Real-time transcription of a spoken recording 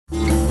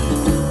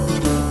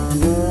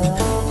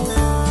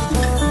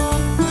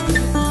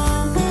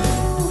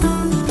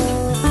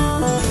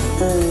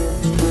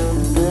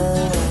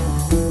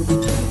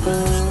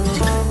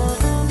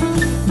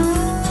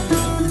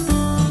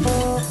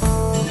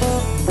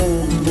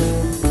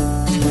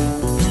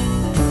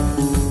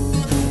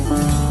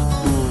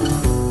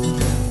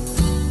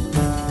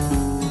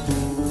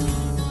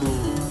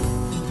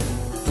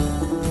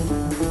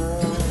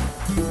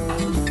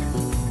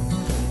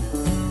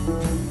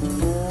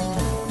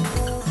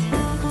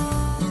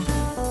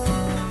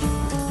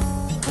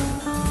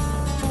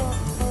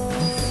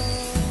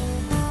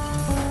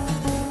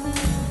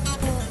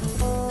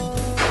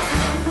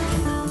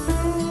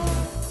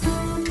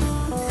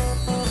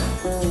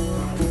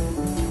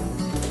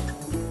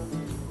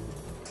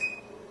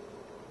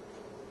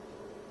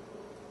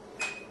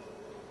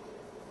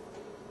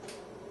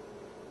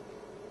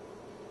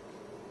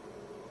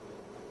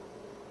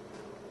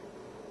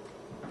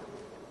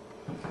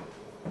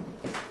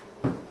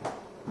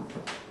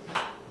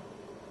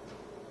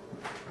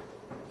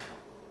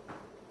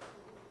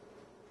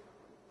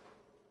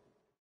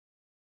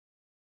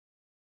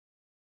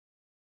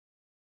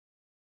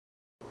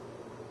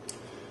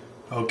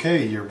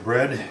Okay, your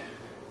bread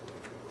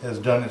has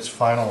done its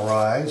final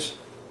rise,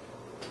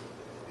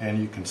 and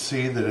you can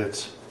see that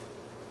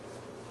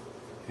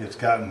it's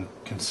gotten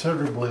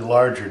considerably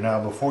larger.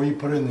 Now, before you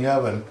put it in the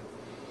oven,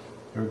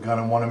 you're going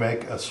to want to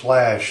make a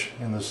slash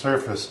in the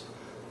surface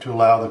to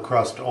allow the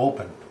crust to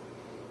open.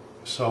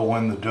 So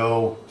when the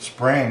dough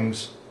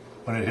springs,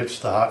 when it hits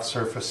the hot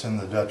surface in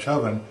the Dutch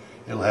oven,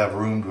 it'll have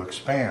room to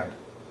expand.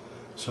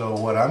 So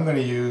what I'm going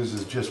to use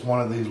is just one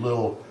of these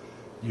little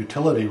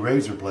utility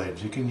razor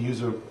blades. You can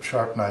use a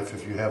sharp knife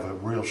if you have a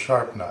real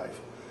sharp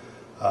knife.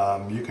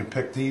 You can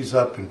pick these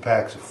up in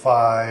packs of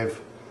 5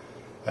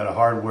 at a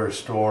hardware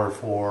store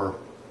for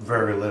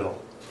very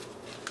little.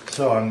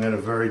 So I'm going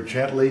to very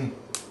gently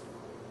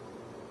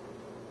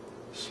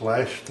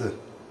slash the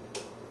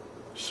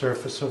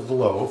surface of the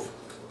loaf.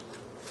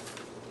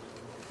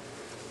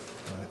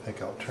 I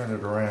think I'll turn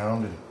it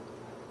around and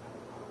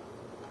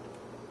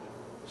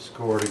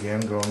score it again,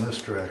 go in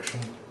this direction.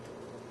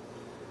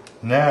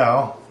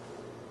 Now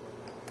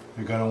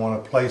you're going to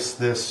want to place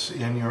this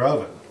in your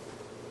oven.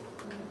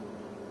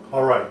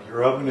 Alright,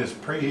 your oven is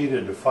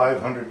preheated to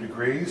 500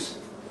 degrees.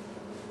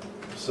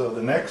 So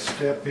the next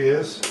step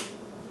is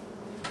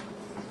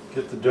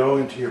get the dough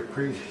into your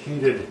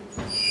preheated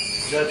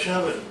Dutch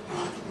oven.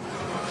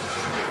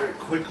 Very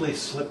quickly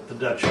slip the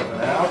Dutch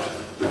oven out.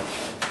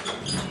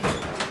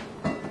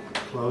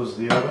 Close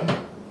the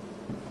oven.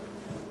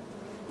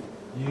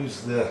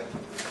 Use the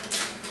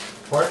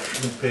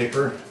parchment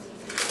paper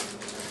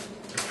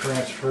to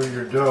transfer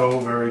your dough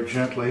very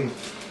gently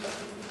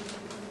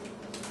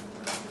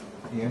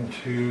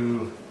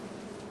into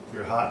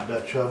your hot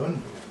Dutch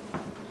oven.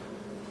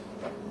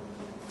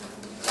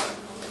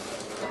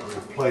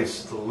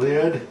 Replace the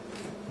lid.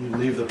 You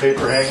leave the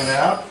paper hanging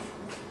out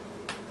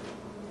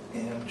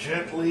and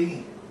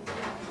gently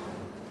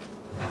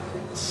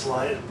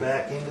slide it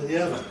back into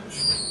the oven.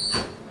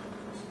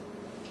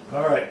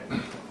 Alright,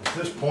 at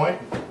this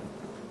point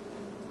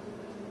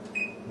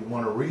you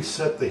want to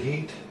reset the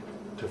heat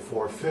to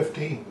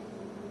 450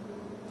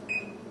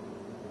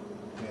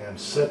 and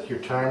set your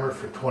timer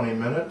for 20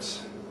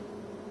 minutes.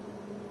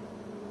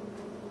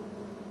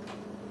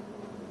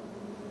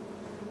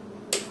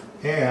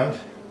 And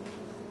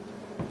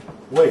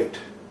wait.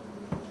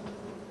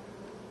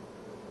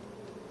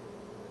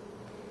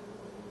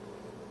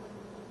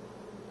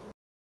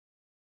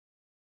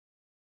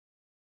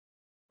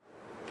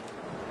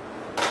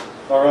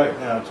 Alright,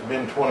 now it's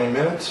been 20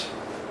 minutes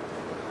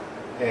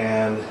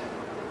and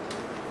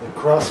the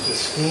crust is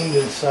steamed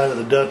inside of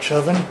the Dutch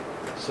oven.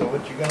 So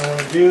what you're going to want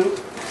to do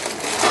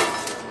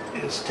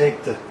is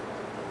take the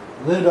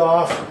lid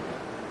off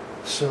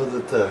so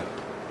that the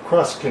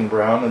crust can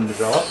brown and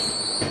develop.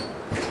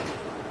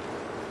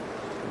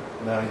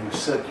 Now you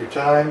set your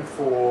time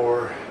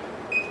for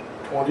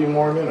 20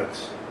 more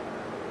minutes.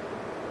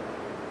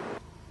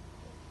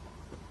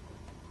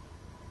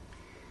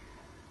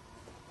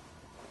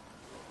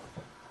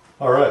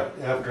 Alright,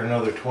 after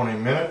another 20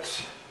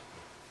 minutes,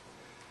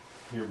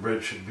 your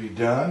bread should be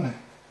done.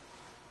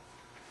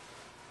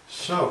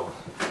 So,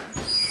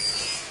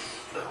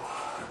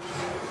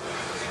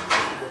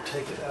 we'll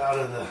take it out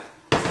of the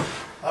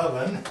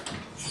oven.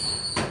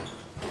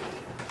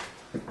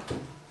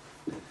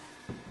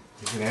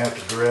 You're going to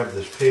have to grab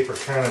this paper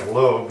kind of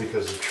low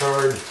because the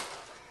charred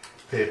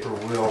paper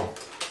will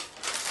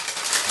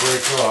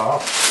break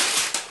off.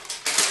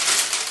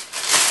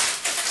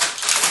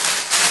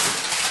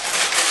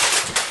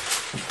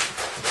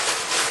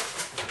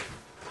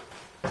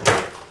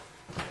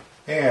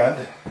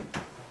 And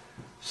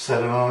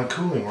set it on a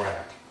cooling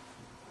rack.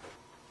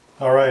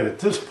 Alright, at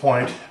this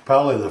point,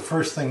 probably the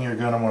first thing you're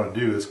going to want to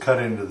do is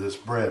cut into this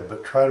bread,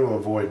 but try to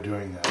avoid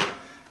doing that.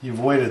 You've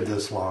waited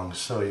this long,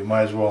 so you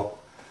might as well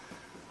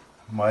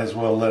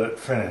let it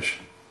finish.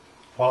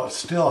 While it's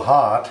still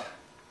hot,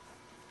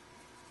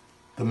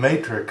 the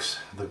matrix,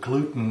 the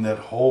gluten that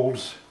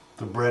holds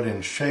the bread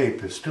in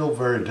shape, is still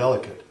very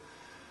delicate.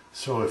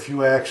 So if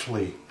you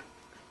actually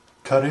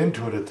cut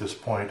into it at this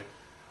point,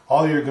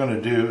 all you're going to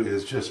do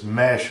is just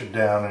mash it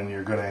down and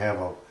you're going to have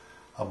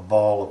a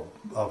ball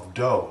of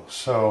dough.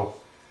 So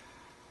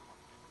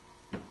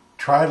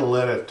try to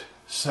let it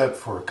set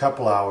for a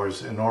couple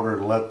hours in order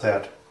to let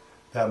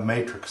that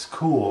matrix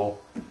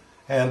cool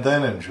and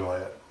then enjoy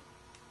it.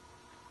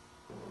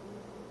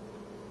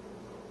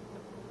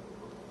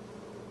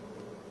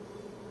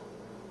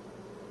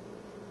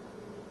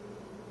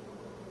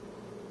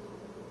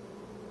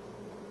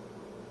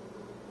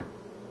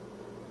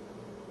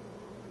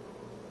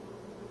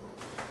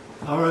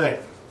 Alright,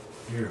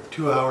 your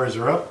 2 hours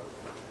are up,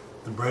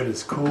 the bread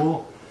is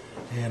cool,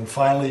 and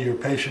finally your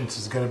patience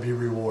is going to be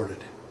rewarded.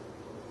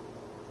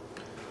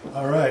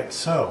 Alright,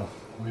 so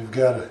we've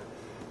got a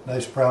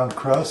nice brown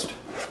crust,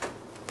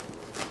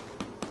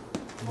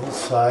 both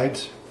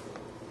sides,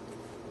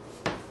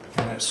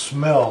 and it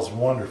smells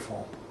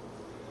wonderful.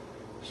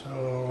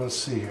 So let's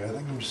see here, I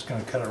think I'm just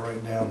going to cut it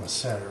right down the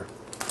center.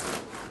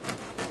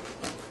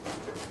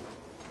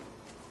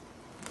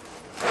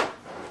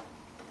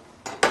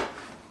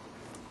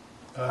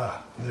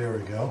 There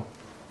we go.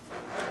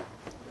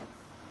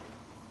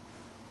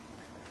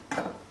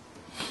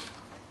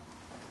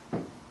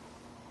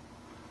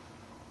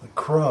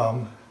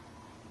 crumb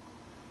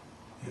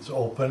is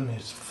open,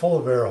 it's full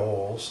of air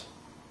holes.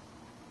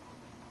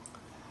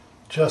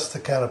 Just the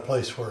kind of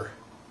place where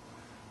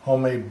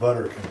homemade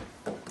butter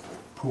can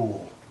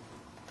pool.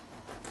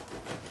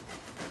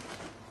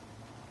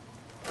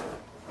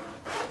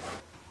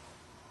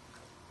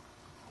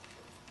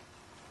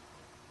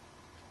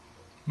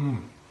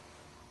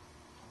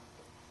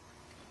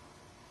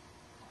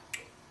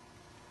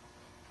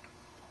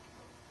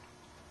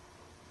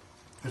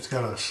 It's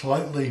got a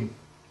slightly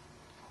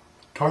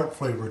tart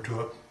flavor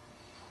to it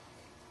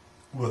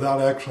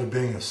without actually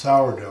being a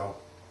sourdough.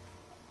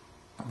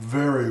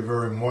 Very,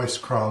 very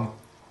moist crumb.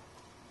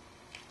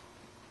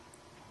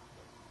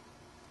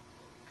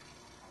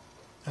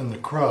 And the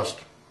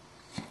crust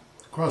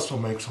will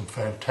make some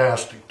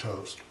fantastic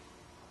toast.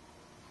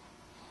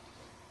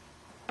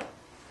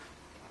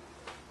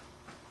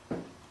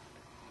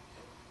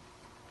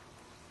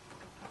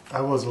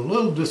 I was a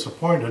little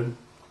disappointed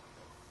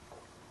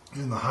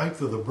in the height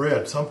of the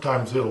bread.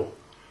 Sometimes it'll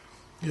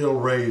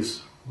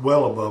raise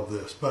well above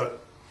this,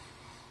 but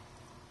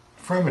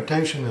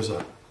fermentation is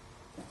a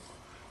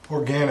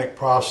organic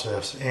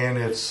process, and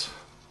it's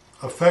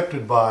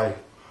affected by,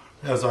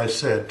 as I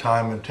said,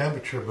 time and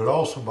temperature, but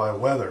also by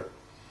weather.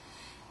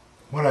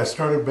 When I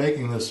started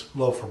baking this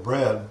loaf of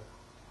bread,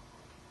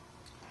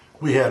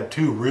 we had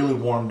 2 really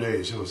warm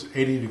days. It was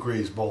 80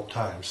 degrees both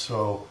times,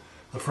 so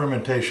the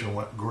fermentation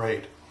went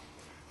great.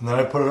 And then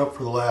I put it up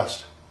for the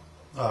last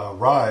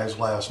rise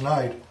last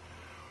night,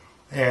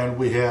 and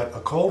we had a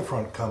cold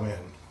front come in,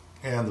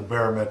 and the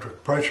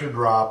barometric pressure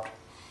dropped,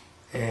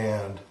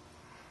 and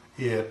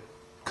it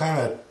kind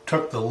of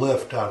took the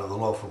lift out of the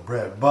loaf of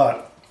bread,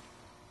 but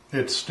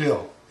it's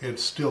still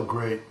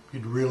great.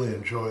 You'd really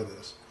enjoy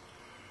this.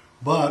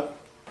 But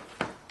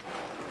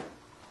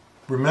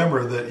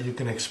remember that you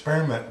can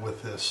experiment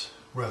with this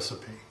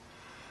recipe.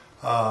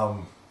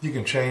 You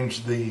can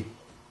change the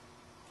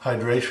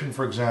hydration,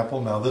 for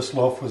example. Now this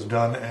loaf was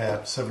done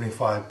at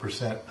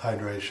 75%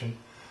 hydration.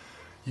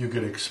 You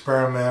could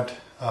experiment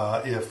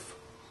if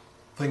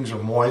things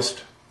are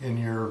moist in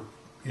your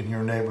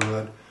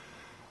neighborhood.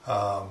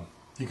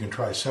 You can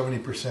try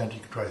 70%, you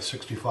can try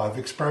 65%.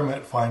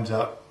 Experiment, find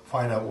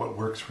out what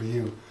works for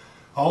you.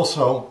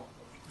 Also,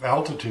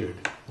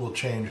 altitude will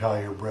change how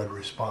your bread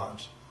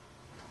responds.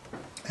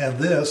 And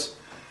this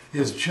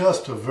is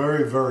just a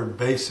very, very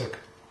basic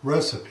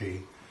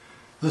recipe.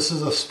 This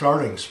is a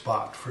starting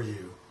spot for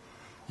you.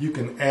 You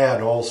can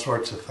add all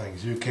sorts of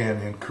things. You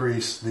can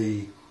increase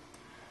the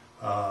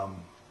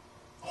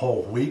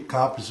whole wheat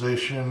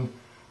composition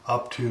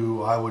up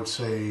to, I would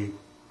say,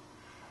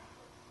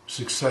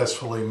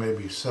 successfully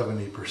maybe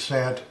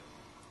 70%.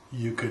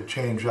 You could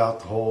change out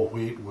the whole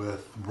wheat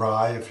with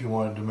rye if you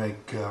wanted to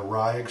make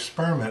rye.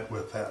 Experiment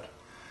with that.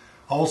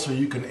 Also,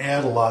 you can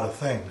add a lot of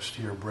things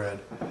to your bread.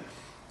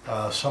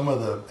 Some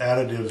of the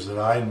additives that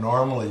I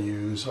normally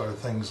use are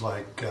things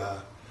like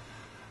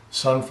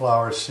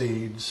sunflower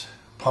seeds,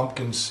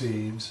 pumpkin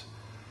seeds.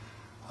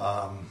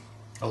 A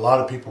lot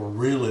of people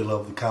really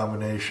love the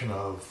combination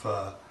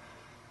of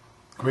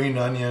green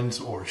onions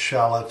or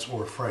shallots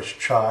or fresh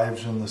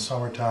chives in the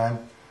summertime,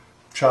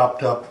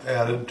 chopped up,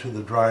 added to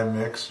the dry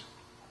mix.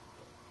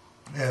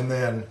 And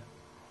then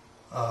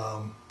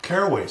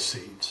caraway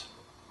seeds.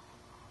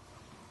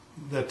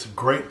 That's a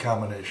great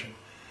combination.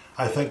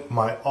 I think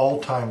my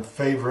all-time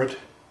favorite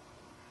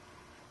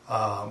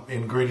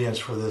ingredients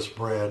for this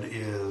bread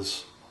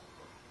is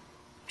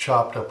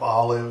chopped up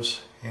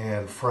olives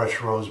and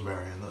fresh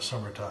rosemary in the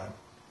summertime.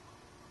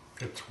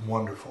 It's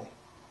wonderful.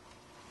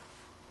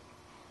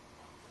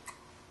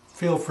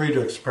 Feel free to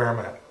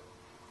experiment.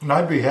 And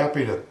I'd be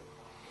happy to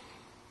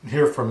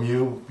hear from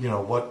you,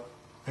 what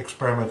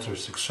experiments are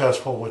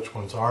successful, which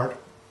ones aren't.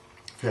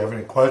 If you have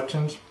any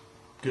questions,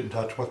 get in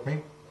touch with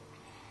me.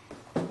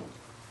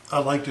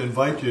 I'd like to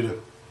invite you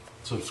to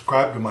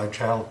subscribe to my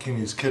channel,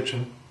 Keeney's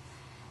Kitchen,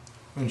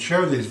 and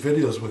share these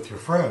videos with your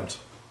friends.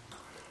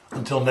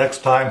 Until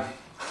next time,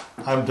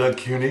 I'm Doug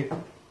Cuny,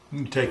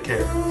 and take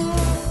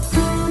care.